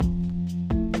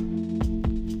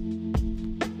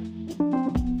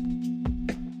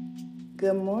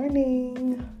Good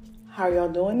morning. How are y'all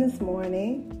doing this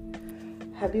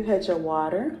morning? Have you had your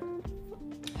water?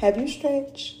 Have you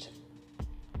stretched?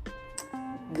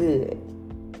 Good.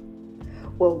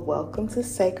 Well, welcome to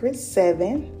Sacred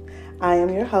 7. I am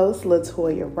your host,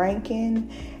 Latoya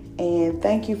Rankin, and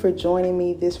thank you for joining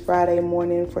me this Friday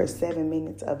morning for 7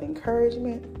 minutes of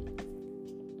encouragement.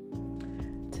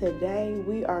 Today,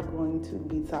 we are going to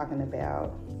be talking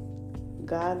about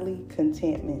godly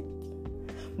contentment,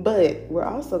 but we're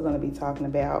also going to be talking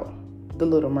about the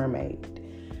Little Mermaid.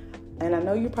 And I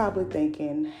know you're probably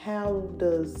thinking, how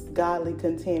does godly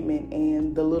contentment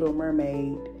and the Little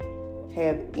Mermaid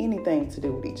have anything to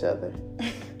do with each other?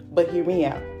 But hear me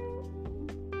out.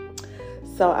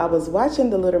 So I was watching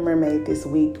the Little Mermaid this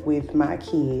week with my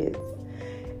kids,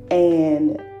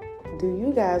 and do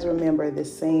you guys remember the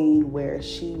scene where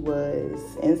she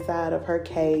was inside of her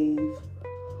cave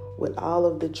with all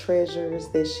of the treasures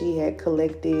that she had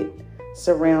collected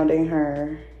surrounding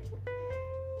her?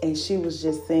 And she was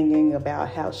just singing about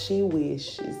how she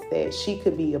wishes that she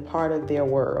could be a part of their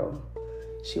world.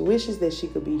 She wishes that she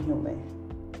could be human.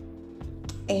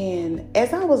 And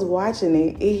as I was watching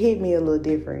it, it hit me a little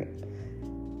different.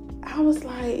 I was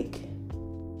like,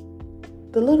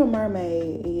 the Little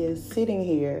Mermaid is sitting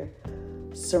here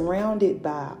surrounded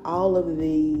by all of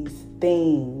these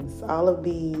things, all of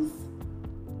these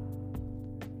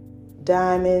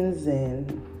diamonds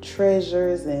and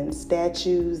treasures and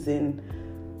statues and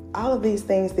all of these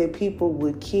things that people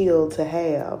would kill to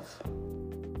have.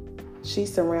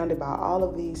 She's surrounded by all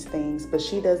of these things, but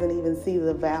she doesn't even see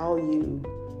the value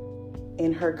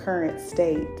in her current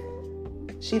state.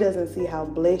 She doesn't see how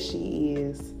blessed she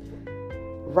is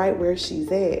right where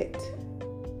she's at.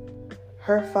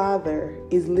 Her father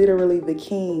is literally the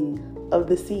king of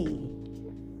the sea.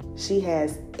 She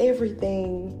has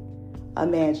everything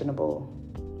imaginable,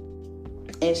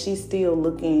 and she's still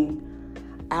looking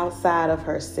outside of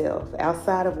herself,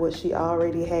 outside of what she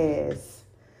already has,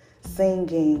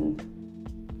 singing,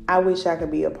 I wish I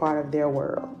could be a part of their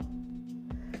world.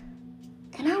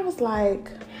 And I was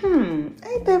like,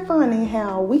 ain't that funny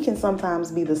how we can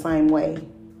sometimes be the same way?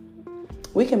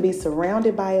 We can be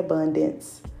surrounded by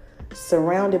abundance,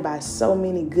 surrounded by so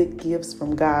many good gifts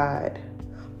from God,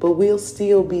 but we'll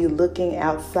still be looking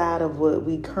outside of what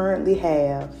we currently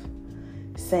have,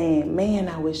 saying, man,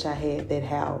 I wish I had that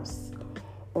house.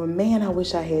 Or man, I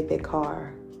wish I had that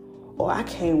car. Or I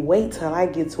can't wait till I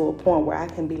get to a point where I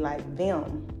can be like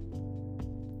them.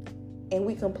 And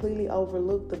we completely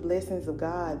overlook the blessings of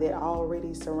God that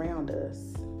already surround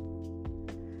us.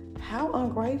 How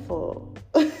ungrateful.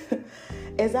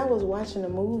 As I was watching the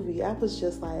movie, I was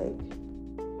just like,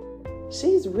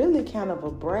 she's really kind of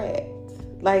a brat.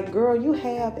 Like, girl, you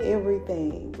have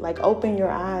everything. Like, open your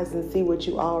eyes and see what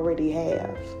you already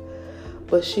have.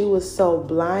 But she was so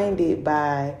blinded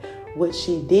by what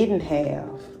she didn't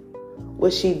have.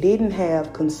 What she didn't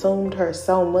have consumed her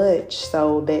so much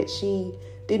so that she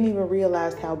didn't even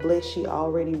realize how blessed she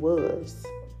already was.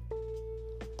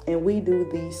 And we do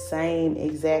the same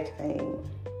exact thing.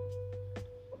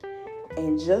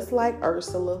 And just like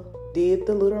Ursula did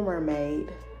the Little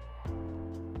Mermaid,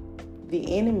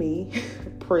 the enemy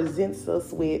presents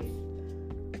us with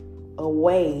a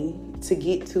way to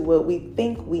get to what we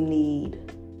think we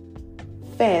need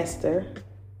faster.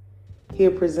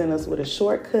 He'll present us with a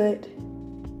shortcut.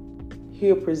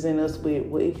 He'll present us with,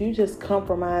 well, if you just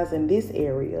compromise in this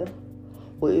area,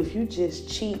 well, if you just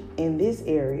cheat in this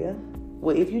area,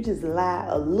 well, if you just lie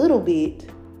a little bit,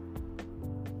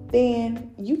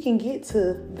 then you can get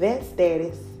to that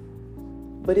status,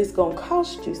 but it's going to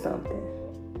cost you something.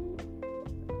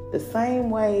 The same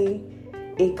way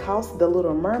it cost the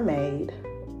Little Mermaid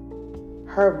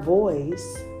her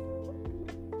voice,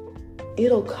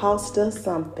 it'll cost us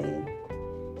something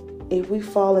if we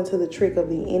fall into the trick of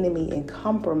the enemy and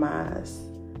compromise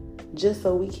just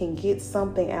so we can get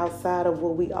something outside of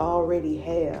what we already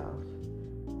have.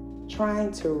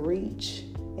 Trying to reach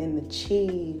and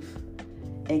achieve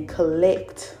and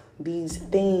collect these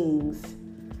things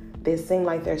that seem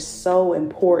like they're so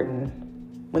important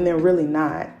when they're really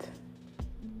not.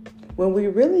 When we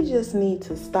really just need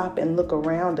to stop and look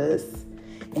around us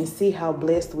and see how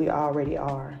blessed we already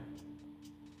are.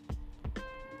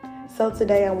 So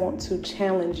today I want to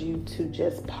challenge you to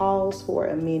just pause for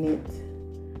a minute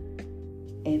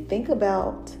and think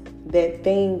about that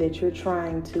thing that you're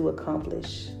trying to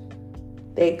accomplish,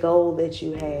 that goal that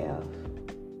you have.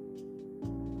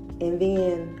 And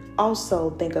then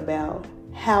also think about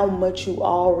how much you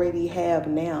already have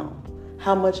now,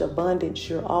 how much abundance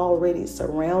you're already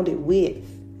surrounded with.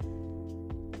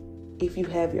 If you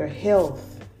have your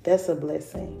health, that's a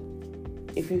blessing.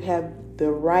 If you have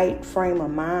the right frame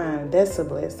of mind, that's a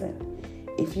blessing.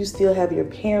 If you still have your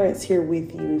parents here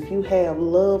with you, if you have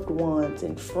loved ones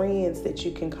and friends that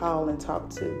you can call and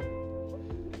talk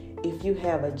to, if you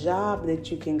have a job that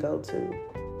you can go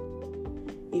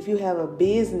to, if you have a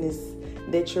business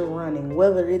that you're running,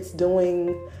 whether it's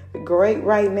doing great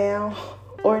right now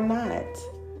or not,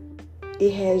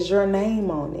 it has your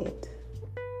name on it.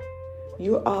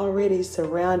 You're already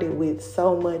surrounded with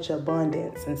so much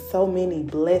abundance and so many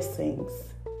blessings.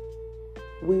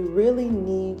 We really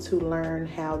need to learn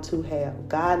how to have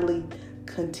godly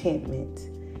contentment.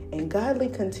 And godly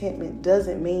contentment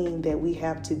doesn't mean that we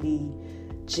have to be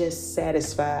just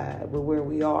satisfied with where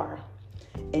we are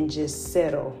and just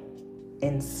settle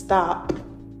and stop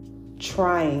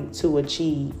trying to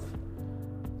achieve.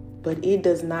 But it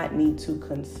does not need to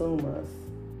consume us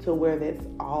to where that's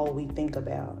all we think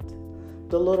about.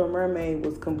 The Little Mermaid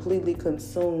was completely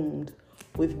consumed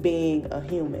with being a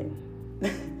human.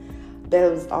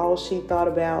 That was all she thought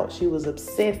about. She was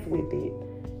obsessed with it.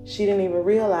 She didn't even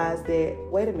realize that,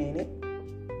 wait a minute,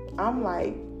 I'm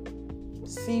like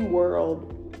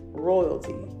SeaWorld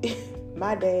royalty.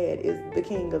 My dad is the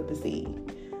king of the sea.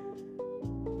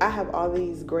 I have all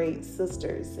these great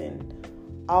sisters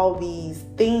and all these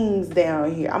things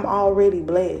down here. I'm already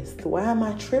blessed. Why am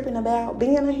I tripping about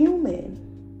being a human?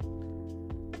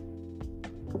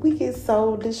 We get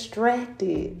so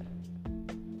distracted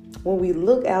when we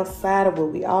look outside of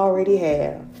what we already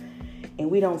have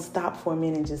and we don't stop for a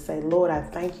minute and just say, Lord, I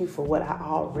thank you for what I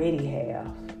already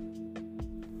have.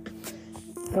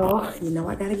 So,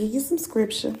 I got to give you some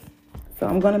scripture. So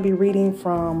I'm going to be reading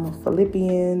from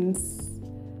Philippians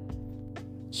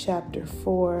chapter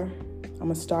 4. I'm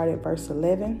going to start at verse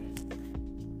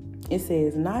 11. It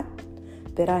says, not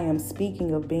that I am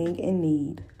speaking of being in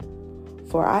need,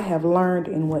 for I have learned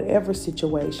in whatever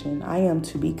situation I am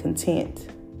to be content.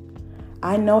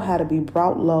 I know how to be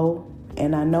brought low,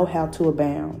 and I know how to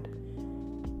abound.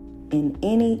 In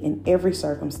any and every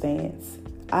circumstance,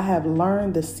 I have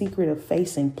learned the secret of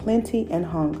facing plenty and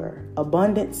hunger,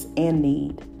 abundance and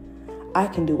need. I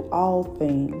can do all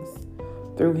things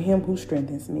through him who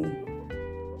strengthens me.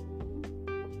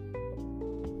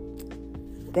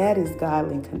 That is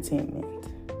godly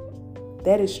contentment.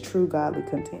 That is true godly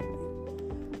contentment.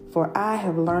 For I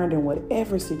have learned in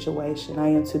whatever situation I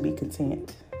am to be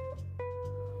content.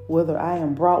 Whether I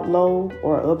am brought low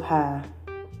or up high,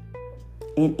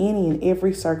 in any and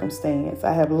every circumstance,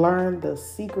 I have learned the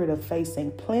secret of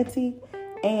facing plenty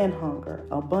and hunger,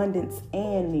 abundance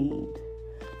and need.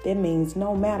 That means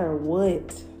no matter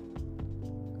what,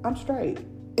 I'm straight.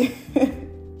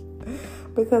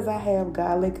 Because I have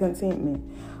godly contentment.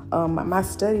 My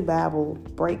study Bible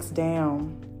breaks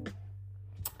down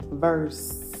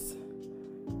verse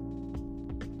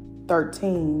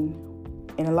 13.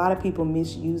 And a lot of people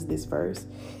misuse this verse.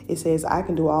 It says, I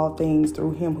can do all things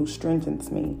through him who strengthens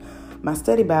me. My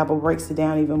study Bible breaks it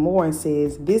down even more and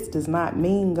says, this does not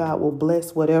mean God will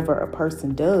bless whatever a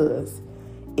person does.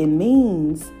 It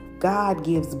means God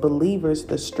gives believers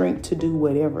the strength to do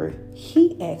whatever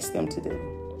he asks them to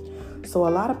do. So a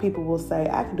lot of people will say,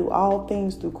 I can do all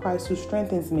things through Christ who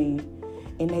strengthens me.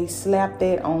 And they slap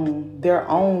that on their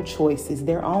own choices,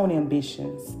 their own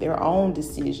ambitions, their own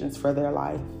decisions for their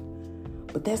life.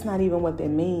 But that's not even what that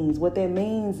means. What that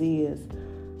means is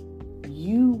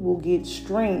you will get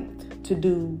strength to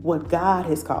do what God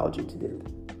has called you to do.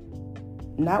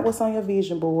 Not what's on your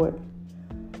vision board.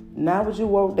 Not what you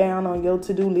wrote down on your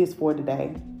to-do list for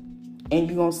today. And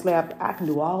you're going to slap, I can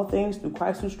do all things through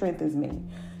Christ who strengthens me.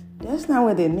 That's not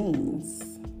what that means.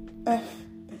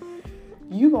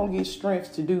 You're going to get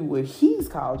strength to do what he's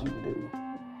called you to do.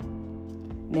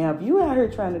 Now, if you out here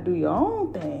trying to do your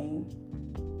own thing,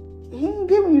 he ain't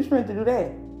giving you strength to do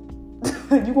that.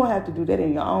 You're going to have to do that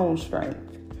in your own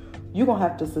strength. You're going to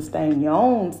have to sustain your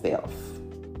own self.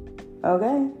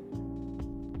 Okay?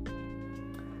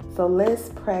 So let's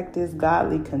practice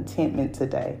godly contentment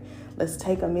today. Let's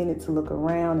take a minute to look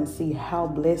around and see how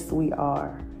blessed we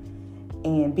are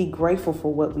and be grateful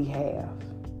for what we have.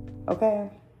 Okay?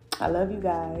 I love you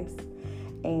guys.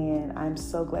 And I'm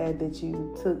so glad that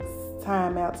you took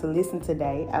time out to listen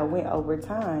today. I went over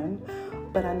time,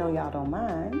 but I know y'all don't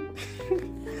mind.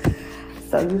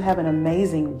 So you have an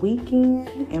amazing weekend.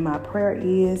 And my prayer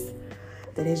is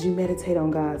that as you meditate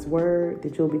on God's word,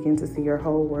 that you'll begin to see your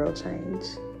whole world change.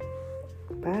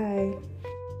 Bye.